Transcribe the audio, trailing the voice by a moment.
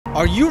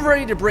Are you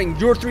ready to bring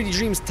your 3D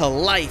dreams to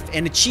life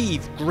and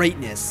achieve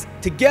greatness?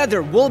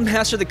 Together, we'll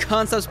master the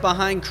concepts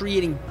behind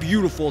creating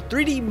beautiful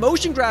 3D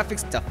motion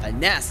graphics to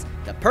finesse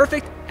the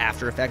perfect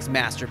After Effects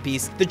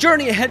masterpiece. The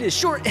journey ahead is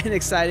short and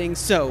exciting,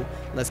 so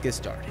let's get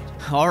started.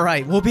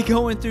 Alright, we'll be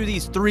going through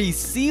these 3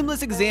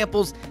 seamless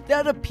examples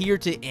that appear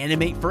to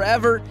animate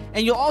forever,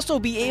 and you'll also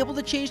be able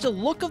to change the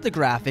look of the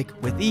graphic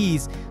with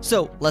ease.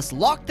 So let's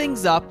lock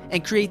things up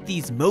and create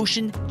these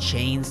motion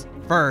chains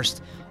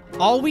first.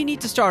 All we need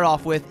to start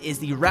off with is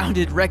the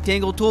rounded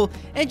rectangle tool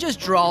and just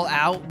draw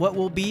out what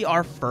will be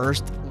our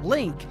first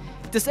link.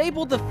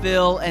 Disable the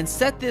fill and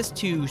set this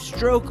to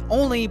stroke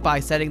only by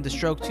setting the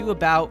stroke to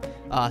about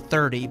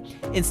 30.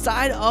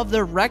 Inside of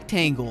the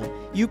rectangle,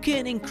 you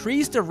can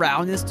increase the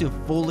roundness to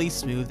fully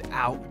smooth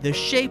out the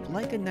shape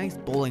like a nice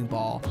bowling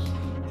ball.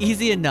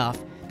 Easy enough.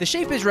 The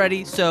shape is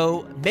ready,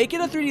 so make it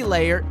a 3D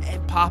layer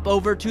and pop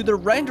over to the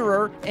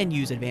renderer and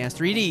use Advanced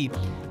 3D.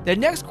 The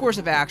next course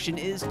of action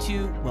is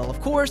to, well, of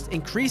course,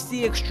 increase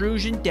the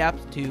extrusion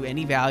depth to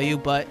any value,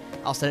 but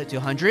I'll set it to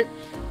 100.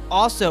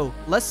 Also,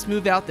 let's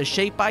smooth out the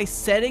shape by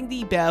setting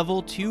the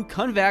bevel to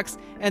convex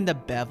and the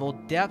bevel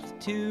depth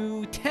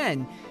to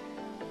 10.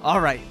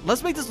 Alright,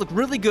 let's make this look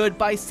really good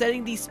by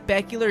setting the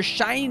specular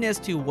shininess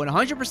to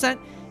 100%,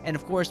 and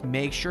of course,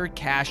 make sure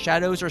cast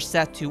shadows are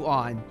set to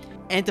on.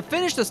 And to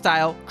finish the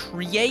style,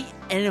 create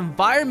an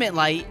environment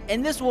light,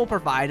 and this will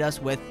provide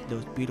us with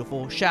those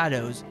beautiful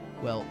shadows.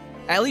 Well,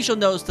 at least you'll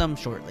notice them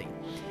shortly.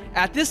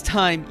 At this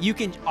time, you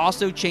can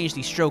also change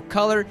the stroke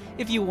color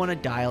if you want to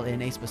dial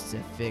in a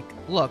specific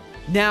look.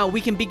 Now, we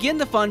can begin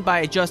the fun by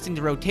adjusting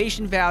the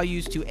rotation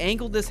values to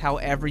angle this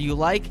however you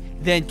like.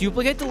 Then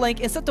duplicate the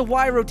link and set the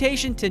Y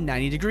rotation to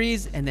 90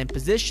 degrees, and then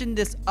position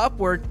this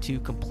upward to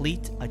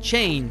complete a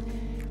chain.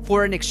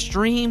 For an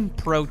extreme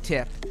pro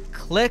tip,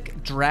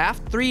 click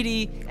Draft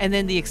 3D and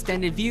then the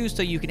extended view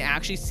so you can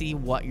actually see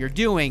what you're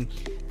doing.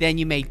 Then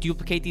you may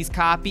duplicate these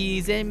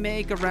copies and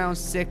make around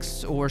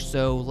 6 or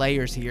so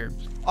layers here.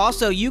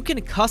 Also, you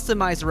can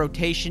customize the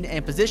rotation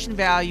and position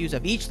values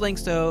of each link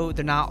so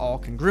they're not all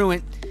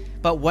congruent.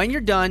 But when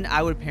you're done,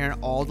 I would parent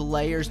all the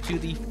layers to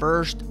the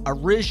first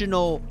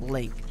original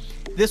link.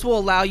 This will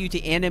allow you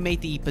to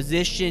animate the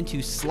position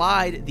to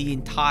slide the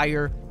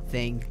entire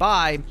thing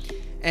by.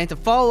 And to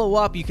follow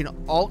up, you can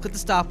alt-click the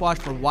stopwatch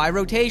for Y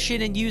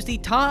rotation and use the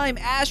time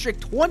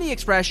 *20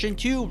 expression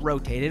to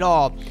rotate it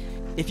all.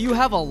 If you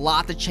have a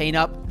lot to chain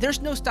up, there's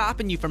no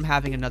stopping you from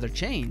having another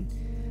chain.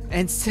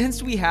 And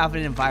since we have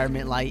an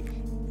environment light,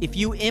 if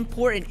you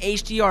import an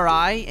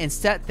HDRI and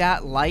set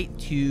that light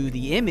to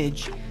the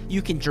image,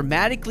 you can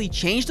dramatically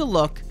change the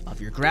look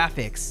of your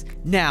graphics.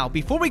 Now,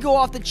 before we go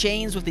off the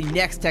chains with the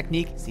next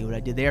technique, see what I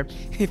did there?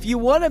 If you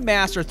want to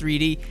master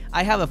 3D,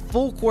 I have a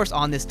full course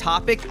on this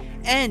topic,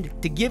 and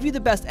to give you the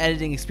best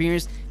editing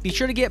experience, be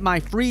sure to get my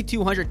free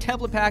 200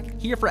 template pack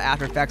here for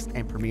After Effects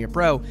and Premiere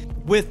Pro.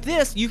 With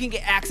this, you can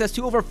get access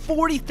to over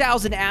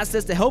 40,000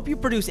 assets to help you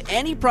produce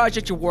any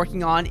project you're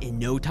working on in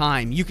no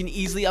time. You can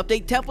easily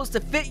update templates to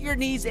fit your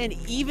needs and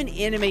even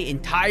animate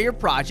entire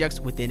projects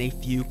within a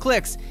few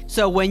clicks.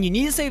 So when you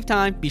need to save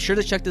time, be sure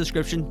to check the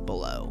description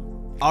below.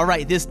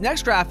 Alright, this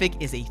next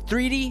graphic is a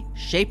 3D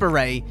shape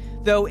array.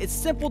 Though it's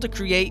simple to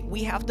create,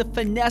 we have to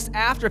finesse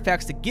After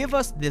Effects to give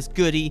us this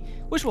goodie,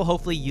 which will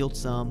hopefully yield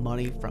some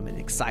money from an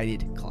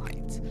excited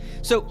client.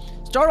 So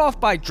start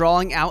off by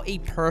drawing out a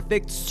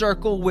perfect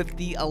circle with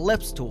the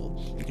ellipse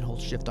tool. You can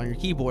hold shift on your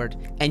keyboard.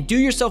 And do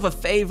yourself a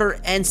favor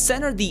and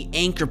center the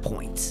anchor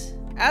point.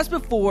 As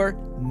before,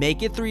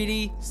 make it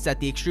 3D, set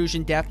the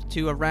extrusion depth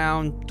to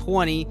around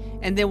 20,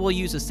 and then we'll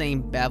use the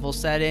same bevel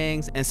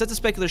settings and set the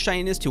specular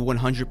shininess to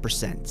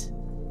 100%.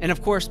 And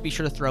of course, be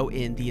sure to throw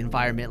in the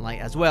environment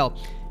light as well.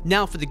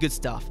 Now for the good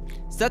stuff.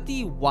 Set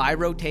the Y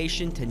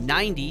rotation to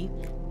 90,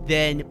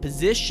 then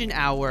position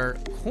our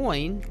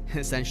coin,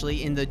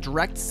 essentially, in the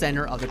direct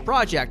center of the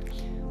project.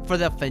 For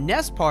the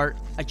finesse part,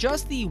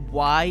 adjust the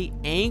Y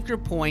anchor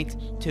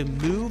point to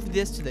move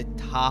this to the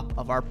top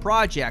of our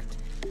project.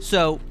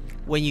 So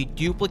when you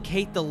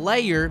duplicate the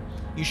layer,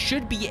 you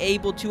should be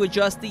able to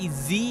adjust the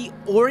Z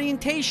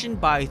orientation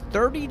by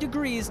 30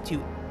 degrees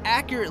to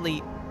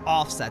accurately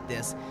offset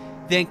this.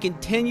 Then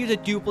continue to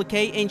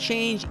duplicate and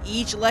change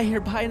each layer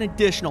by an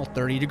additional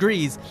 30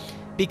 degrees.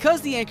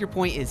 Because the anchor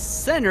point is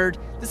centered,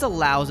 this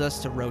allows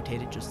us to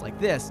rotate it just like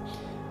this.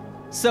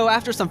 So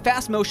after some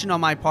fast motion on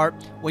my part,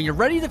 when you're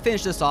ready to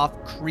finish this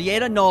off,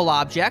 create a null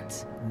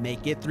object,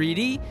 make it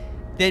 3D,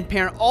 then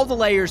parent all the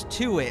layers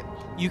to it.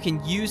 You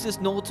can use this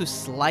null to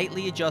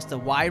slightly adjust the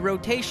Y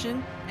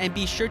rotation, and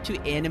be sure to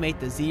animate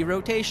the Z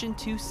rotation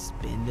to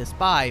spin this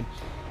by.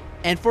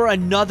 And for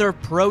another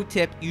pro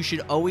tip, you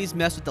should always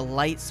mess with the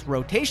light's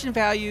rotation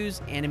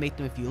values, animate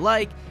them if you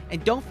like,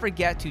 and don't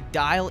forget to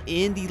dial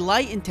in the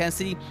light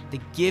intensity to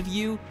give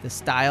you the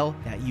style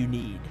that you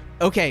need.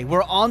 Okay,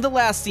 we're on the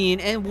last scene,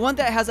 and one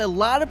that has a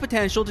lot of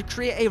potential to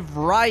create a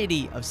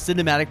variety of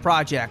cinematic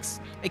projects,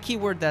 a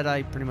keyword that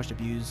I pretty much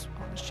abuse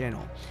on this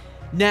channel.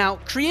 Now,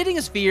 creating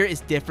a sphere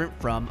is different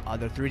from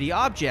other 3D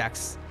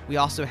objects. we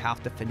also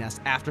have to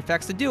finesse After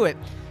Effects to do it.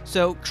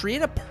 So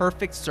create a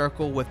perfect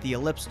circle with the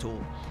ellipse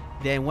tool.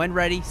 Then when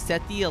ready,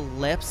 set the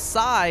ellipse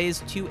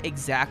size to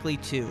exactly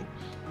 2.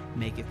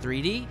 Make it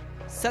 3D,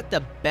 set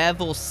the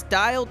bevel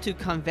style to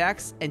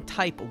convex, and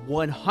type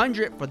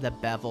 100 for the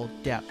bevel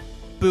depth.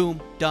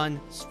 Boom,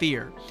 done,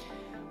 sphere.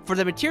 For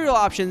the material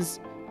options,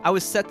 I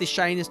would set the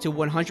shininess to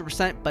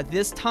 100%, but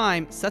this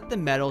time, set the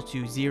metal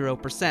to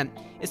 0%.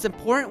 It's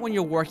important when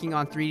you're working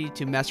on 3D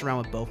to mess around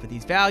with both of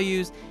these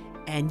values,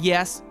 and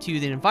yes, to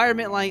the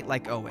environment light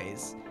like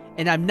always.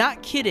 And I'm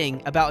not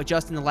kidding about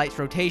adjusting the light's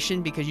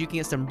rotation because you can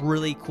get some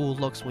really cool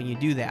looks when you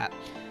do that.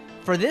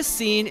 For this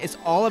scene, it's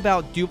all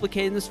about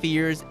duplicating the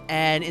spheres,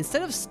 and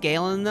instead of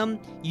scaling them,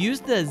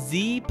 use the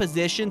Z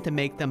position to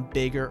make them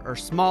bigger or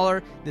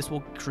smaller. This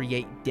will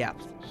create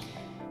depth.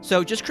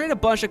 So just create a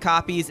bunch of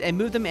copies and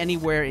move them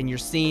anywhere in your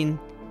scene,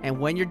 and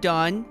when you're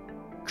done,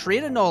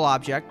 create a null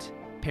object,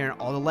 parent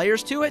all the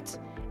layers to it,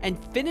 and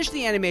finish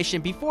the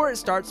animation before it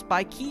starts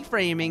by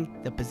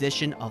keyframing the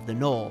position of the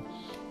null.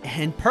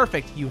 And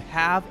perfect, you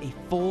have a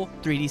full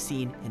 3D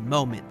scene in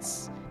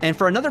moments. And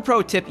for another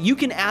pro tip, you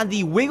can add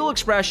the wiggle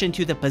expression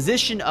to the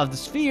position of the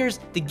spheres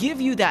to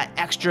give you that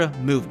extra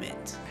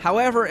movement.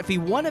 However, if we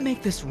want to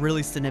make this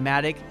really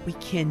cinematic, we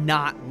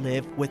cannot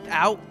live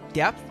without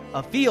depth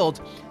of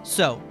field.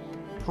 So,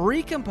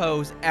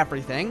 pre-compose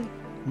everything,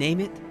 name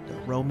it the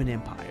Roman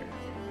Empire.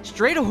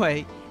 Straight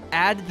away,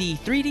 add the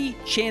 3D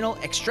channel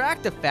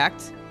extract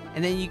effect,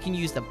 and then you can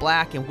use the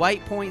black and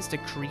white points to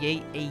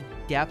create a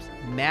depth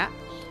map,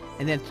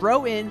 and then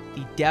throw in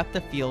the depth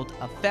of field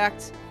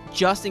effect.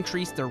 Just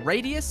increase the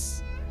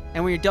radius,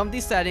 and when you're done with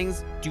these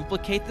settings,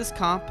 duplicate this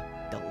comp,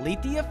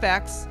 delete the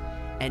effects,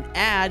 and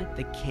add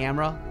the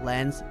camera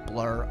lens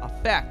blur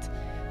effect.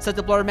 Set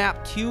the blur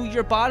map to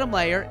your bottom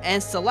layer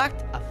and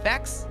select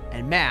effects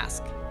and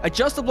mask.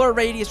 Adjust the blur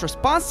radius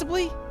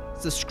responsibly,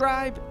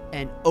 subscribe,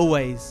 and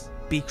always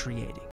be creating.